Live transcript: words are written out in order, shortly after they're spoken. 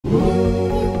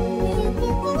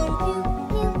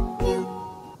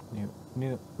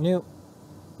New.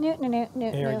 New.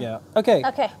 Here we go. Okay.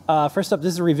 Okay. First up,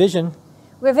 this is a revision.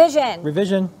 Revision.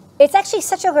 Revision. It's actually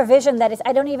such a revision that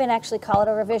I don't even actually call it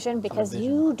a revision because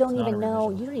revision. you don't It's not even a know.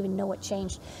 revision. You don't even know what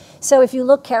changed. So if you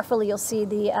look carefully, you'll see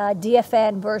the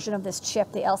DFN version of this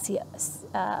chip, the LC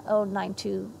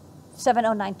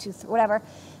 7092, whatever,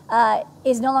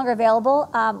 is no longer available.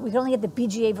 We can only get the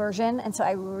BGA version, and so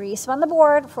I respun the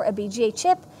board for a BGA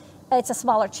chip. It's a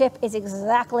smaller chip. It's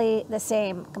exactly the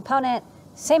same component,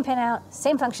 same pinout,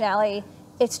 same functionality.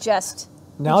 It's just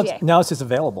BGA. Now it's just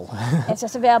available. It's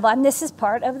just available, and this is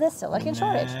part of the silicon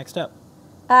shortage. Next up.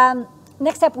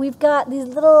 Next up, we've got these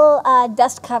little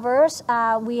dust covers.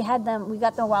 We got them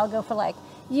a while ago for like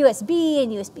USB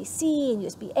and USB-C and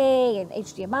USB-A and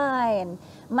HDMI and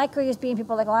micro USB, and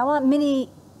people are like, oh, I want mini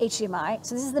HDMI.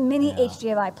 So this is the mini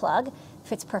HDMI plug.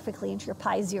 Fits perfectly into your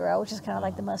Pi Zero, which is kind of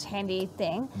like the most handy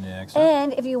thing. Next up.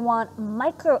 And if you want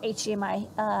micro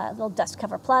HDMI little dust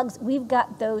cover plugs, we've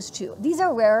got those too. These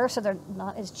are rarer, so they're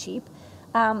not as cheap.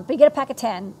 But you get a pack of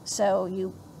 10, so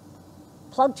you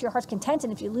plug to your heart's content,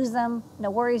 and if you lose them, no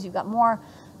worries, you've got more.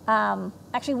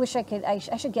 Actually wish I could, I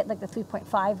should get like the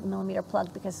 3.5 millimeter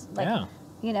plug because like,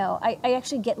 you know, I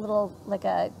actually get little, like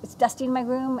it's dusty in my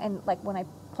room, and like when I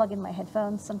plug in my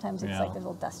headphones, sometimes it's like there's a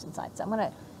little dust inside. So I'm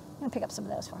gonna pick up some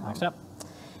of those for home. Next up.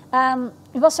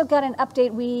 We've also got an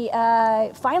update. We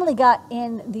finally got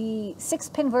in the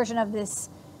 6-pin version of this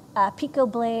Pico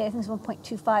Blade, I think it's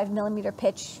 1.25 millimeter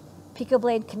pitch Pico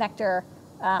Blade connector,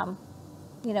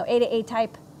 you know, A to A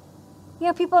type. You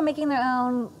know, people are making their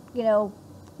own, you know,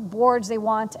 boards. They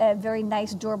want a very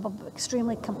nice, durable,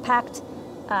 extremely compact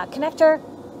connector.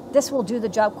 This will do the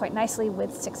job quite nicely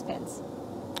with 6 pins.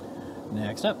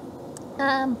 Next up.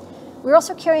 We're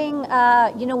also carrying,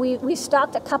 you know, we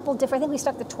stocked a couple different, I think we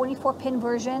stocked the 24-pin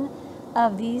version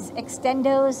of these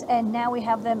extendos, and now we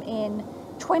have them in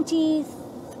 20,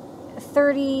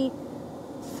 30,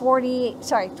 40,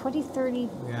 sorry, 20, 30,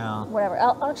 whatever.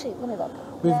 I'll actually, let me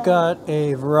look. We've got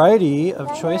a variety of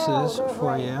choices they're for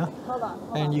right. you. Hold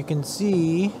on. And you can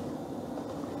see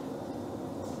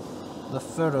the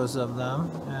photos of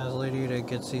them as Lady Ada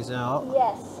gets these out.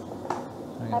 Yes.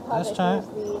 I I got apologize. this time.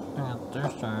 Here's I got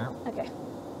this time. Okay.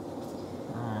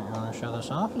 Alright, you want to show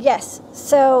this off? Yes.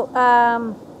 So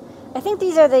I think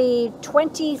these are the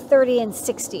 20, 30, and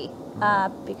 60.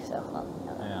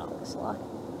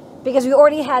 Because we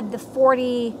already had the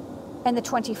 40 and the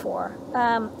 24.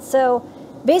 So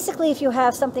basically, if you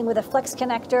have something with a flex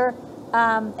connector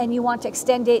and you want to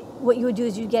extend it, what you would do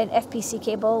is you get an FPC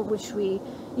cable, which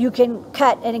you can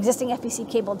cut an existing FPC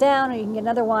cable down, or you can get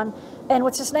another one. And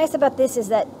what's just nice about this is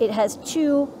that it has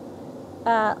 2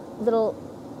 little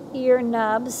ear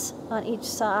nubs on each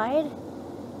side.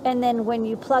 And then when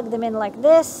you plug them in like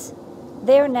this,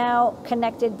 they're now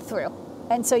connected through.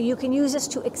 And so you can use this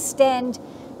to extend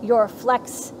your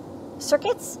flex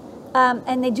circuits.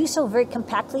 And they do so very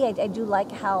compactly. I do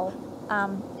like how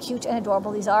cute and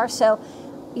adorable these are. So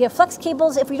you have flex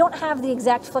cables. If you don't have the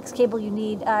exact flex cable you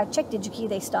need, check DigiKey.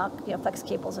 They stock flex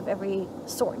cables of every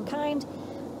sort and kind.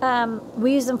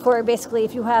 We use them for basically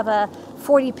if you have a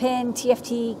 40-pin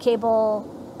TFT cable,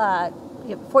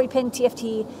 40-pin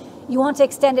TFT, you want to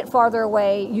extend it farther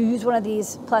away, you use one of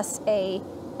these plus a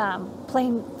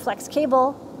plain flex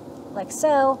cable, like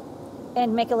so,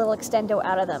 and make a little extendo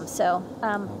out of them. So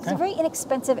it's very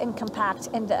inexpensive and compact,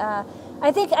 and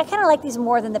I think I kind of like these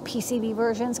more than the PCB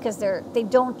versions because they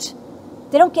don't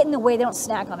get in the way, they don't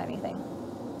snag on anything.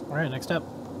 All right, next up.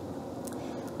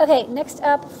 Okay, next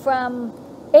up from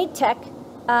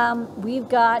AidTech, we've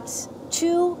got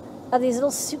 2 of these little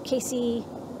suitcasey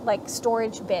like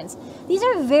storage bins. These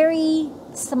are very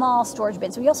small storage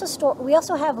bins. We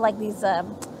also have like these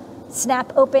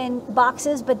snap open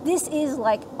boxes, but this is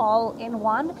like all in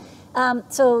one.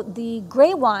 So the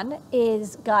gray one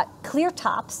is got clear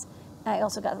tops. I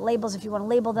also got labels if you want to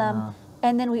label them.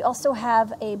 And then we also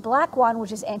have a black one,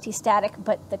 which is anti-static,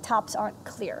 but the tops aren't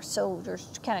clear. So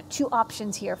there's kind of 2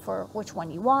 options here for which one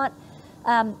you want.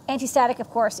 Anti-static, of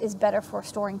course, is better for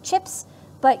storing chips,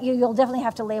 but you'll definitely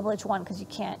have to label each one because you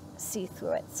can't see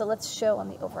through it. So let's show on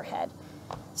the overhead.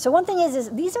 So one thing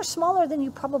is these are smaller than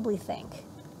you probably think.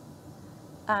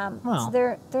 So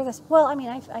they're this. Well, I mean,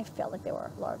 I felt like they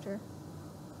were larger.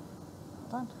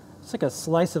 Hold on. It's like a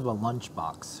slice of a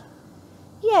lunchbox.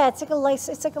 Yeah, it's like a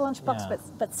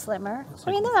lunchbox, but slimmer.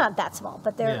 I mean, they're not that small,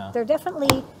 but they're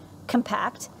definitely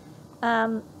compact.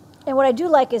 And what I do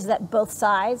like is that both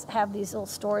sides have these little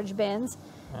storage bins,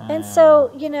 and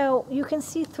so you can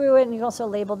see through it, and you can also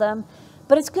label them.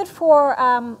 But it's good for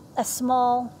a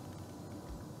small.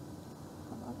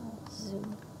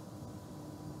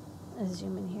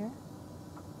 Zoom in here.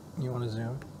 You want to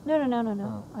zoom?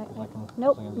 No.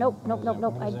 Nope.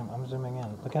 I'm zooming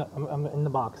in. Look out! I'm in the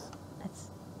box. That's.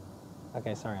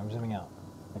 Okay, sorry, I'm zooming out.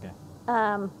 Okay.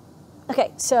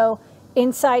 Okay, so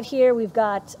inside here we've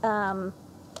got,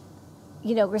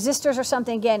 resistors or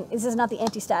something. Again, this is not the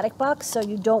anti-static box, so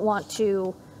you don't want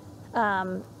to.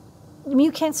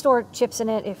 You can store chips in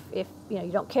it if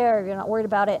you don't care, or you're not worried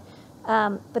about it.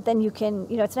 But then you can,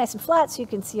 it's nice and flat, so you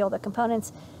can see all the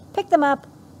components. Pick them up,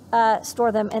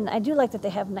 store them, and I do like that they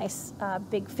have nice,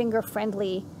 big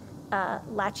finger-friendly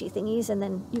latchy thingies, and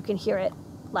then you can hear it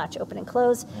latch open and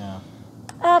close. Yeah.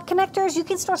 Connectors, you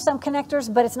can store some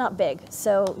connectors, but it's not big,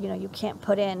 so you can't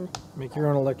put in. Make your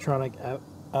own electronic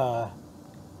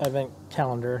advent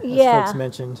calendar, as Yeah. folks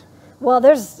mentioned. Well,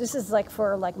 this is like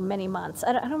for like many months.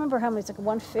 I don't remember how many. It's like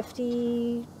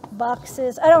 150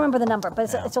 boxes. I don't remember the number,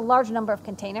 but it's a large number of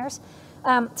containers.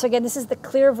 So again, this is the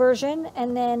clear version,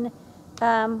 and then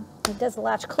it does the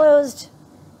latch closed,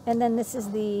 and then this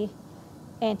is the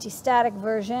anti-static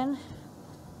version.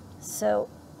 So,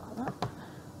 hold on.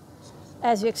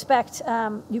 As you expect,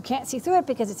 you can't see through it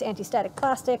because it's anti-static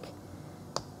plastic,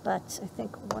 but I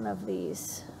think one of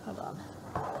these, hold on.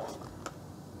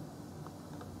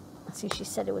 Let's see, she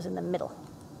said it was in the middle.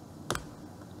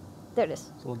 There it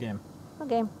is. It's a little game.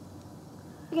 Okay. You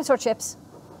can store chips.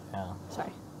 Yeah.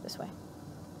 Sorry, this way.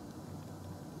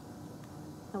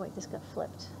 Oh wait, this got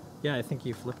flipped. Yeah, I think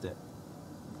you flipped it.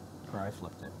 Or I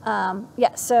flipped it.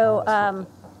 Yeah, so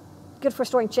flipped good for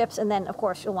storing chips, and then of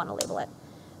course you'll want to label it.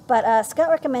 But Scott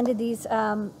recommended these.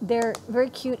 They're very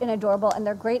cute and adorable, and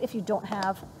they're great if you don't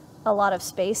have a lot of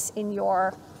space in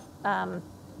your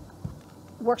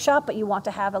workshop, but you want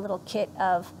to have a little kit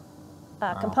of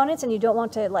components, and you don't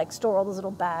want to like store all those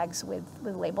little bags with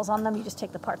labels on them. You just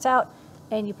take the parts out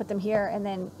and you put them here, and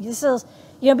then this is,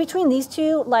 between these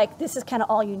two, like this is kind of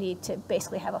all you need to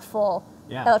basically have a full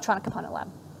electronic component lab.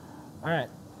 All right,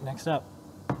 next up.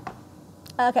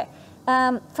 Okay,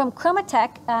 from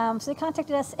Chromatech, so they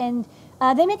contacted us, and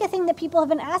they make a thing that people have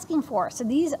been asking for. So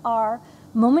these are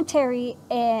momentary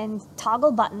and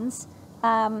toggle buttons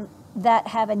that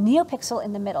have a NeoPixel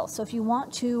in the middle. So if you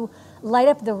want to light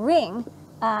up the ring,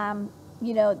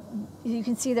 you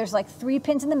can see there's like 3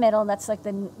 pins in the middle. That's like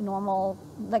the normal,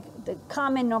 like the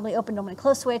common, normally open, normally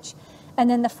close switch. And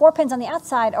then the 4 pins on the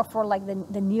outside are for like the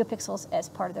NeoPixels as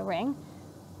part of the ring.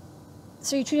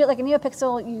 So you treat it like a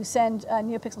NeoPixel, you send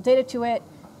NeoPixel data to it,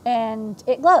 and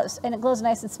it glows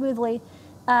nice and smoothly.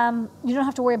 You don't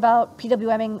have to worry about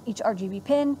PWMing each RGB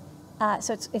pin.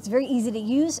 So it's very easy to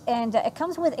use, and it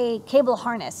comes with a cable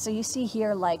harness. So you see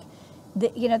here, like,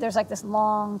 there's like this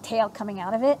long tail coming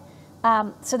out of it.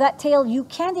 So that tail, you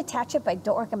can detach it, but I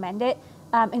don't recommend it.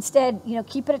 Instead,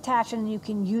 keep it attached, and you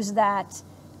can use that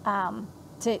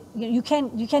you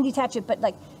can detach it, but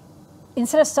like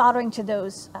instead of soldering to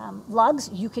those lugs,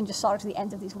 you can just solder to the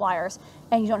ends of these wires,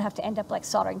 and you don't have to end up like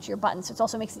soldering to your buttons. So it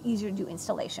also makes it easier to do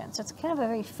installation. So it's kind of a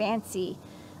very fancy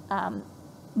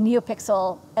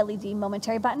NeoPixel LED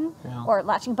momentary button or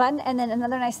latching button. And then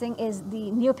another nice thing is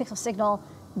the NeoPixel signal.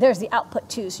 There's the output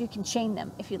too, so you can chain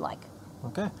them if you'd like.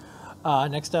 Okay.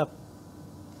 Next up,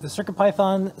 the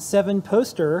CircuitPython 7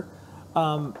 poster.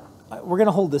 We're going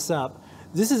to hold this up.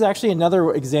 This is actually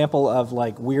another example of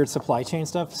like weird supply chain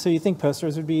stuff. So you think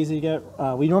posters would be easy to get?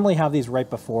 We normally have these right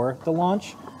before the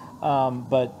launch,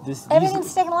 but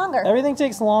everything's taking longer. Everything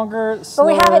takes longer, slower,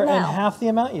 we have it now. and half the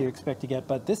amount you expect to get.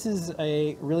 But this is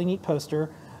a really neat poster.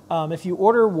 If you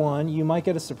order one, you might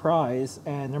get a surprise,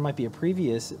 and there might be a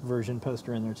previous version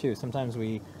poster in there too. Sometimes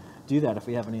we do that if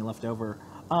we have any left over.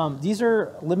 These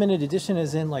are limited edition,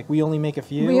 as in like we only make a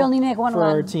few. We only make one for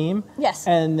our team. Yes.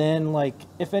 And then like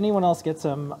if anyone else gets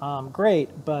them,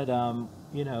 great. But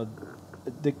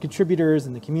the contributors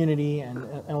and the community and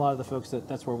a lot of the folks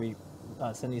that's where we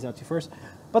send these out to first.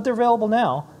 But they're available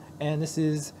now, and this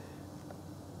is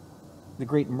the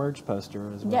Great Merge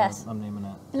poster is what I'm naming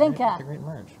it. Linka. The Great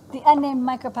Merge. The unnamed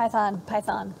MicroPython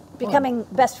Python becoming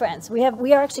best friends. We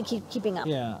are actually keeping up.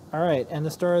 Yeah. All right. And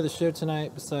the star of the show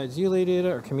tonight, besides you, Lady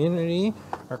Ada, our community,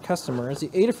 our customers, the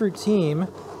Adafruit team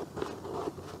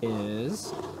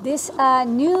is this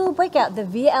new breakout, the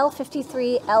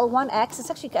VL53L1X. It's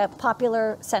actually a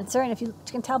popular sensor, and if you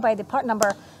can tell by the part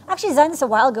number, I actually designed this a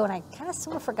while ago, and I kind of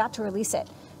sort of forgot to release it.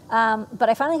 But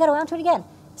I finally got around to it again.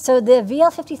 So the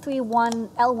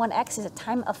VL53L1X is a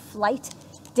time of flight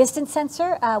distance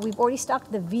sensor. We've already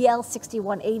stocked the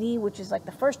VL6180, which is like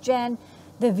the first gen,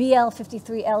 the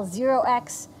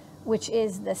VL53L0X, which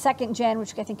is the second gen,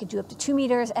 which I think could do up to 2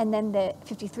 meters, and then the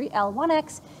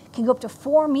 53L1X can go up to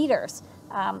 4 meters.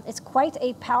 It's quite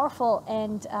a powerful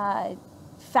and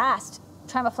fast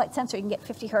time of flight sensor. You can get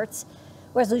 50 hertz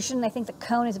resolution. I think the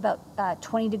cone is about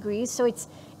 20 degrees, so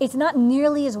it's not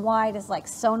nearly as wide as like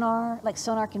sonar. Like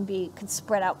sonar can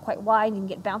spread out quite wide, and you can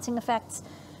get bouncing effects.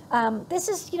 This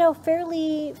is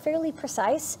fairly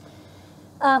precise.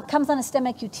 Comes on a STEM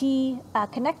QT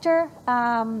connector.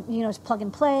 It's plug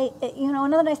and play.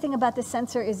 Another nice thing about this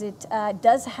sensor is it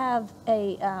does have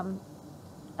a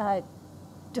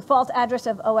default address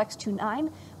of OX29,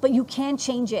 but you can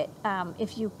change it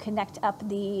if you connect up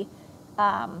the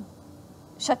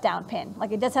shutdown pin.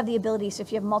 Like it does have the ability, so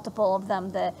if you have multiple of them,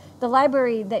 the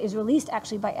library that is released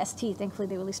actually by ST, thankfully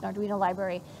they released an Arduino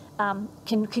library, can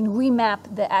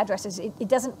remap the addresses. It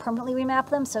doesn't permanently remap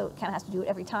them, so it kind of has to do it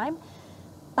every time.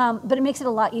 But it makes it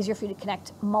a lot easier for you to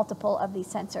connect multiple of these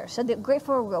sensors. So they're great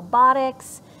for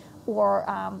robotics or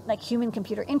like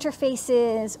human-computer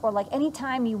interfaces, or like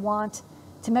anytime you want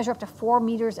to measure up to 4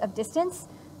 meters of distance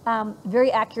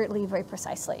very accurately, very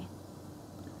precisely.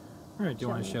 All right, do you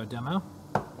want to show a demo?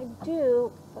 I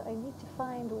do, but I need to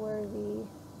find where the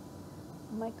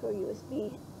micro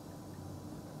USB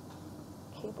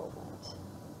cable went.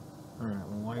 All right,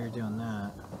 well, while you're doing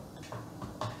that,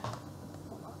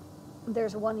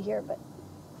 there's one here, but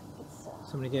it's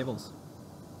so many cables.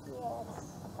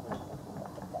 yes.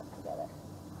 Get that together.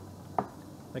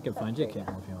 I can find you a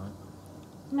cable if you want.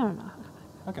 No.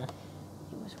 Okay.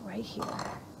 It was right here.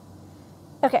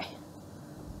 Okay.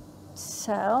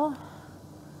 So,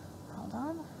 hold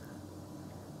on.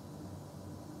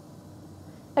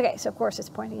 Okay, so of course it's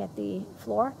pointing at the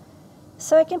floor.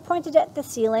 So I can point it at the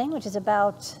ceiling, which is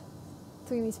about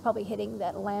 3 meters, probably hitting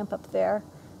that lamp up there.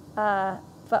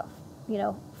 About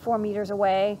 4 meters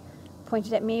away,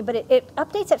 pointed at me, but it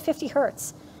updates at 50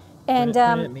 hertz. And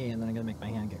point it at me, and then I'm gonna make my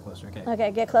hand get closer. Okay.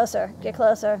 Okay, get closer, get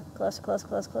closer,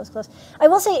 close. I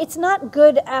will say it's not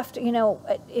good after,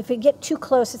 if it get too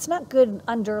close, it's not good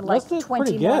under like That's 20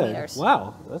 pretty good. millimeters.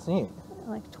 Wow, that's neat.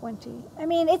 Like 20. I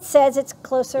mean, it says it's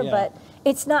closer, Yeah. but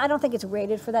it's not, I don't think it's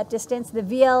rated for that distance. The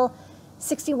VL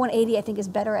 6180, I think, is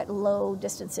better at low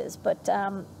distances, but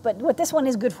what this one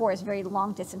is good for is very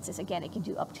long distances. Again, it can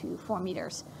do up to 4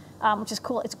 meters, which is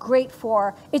cool. It's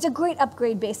a great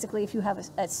upgrade, basically, if you have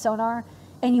a sonar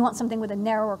and you want something with a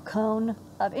narrower cone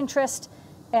of interest,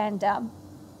 and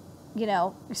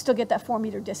you still get that 4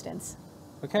 meter distance.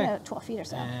 Okay. 12 feet or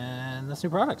so. And that's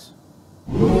new products.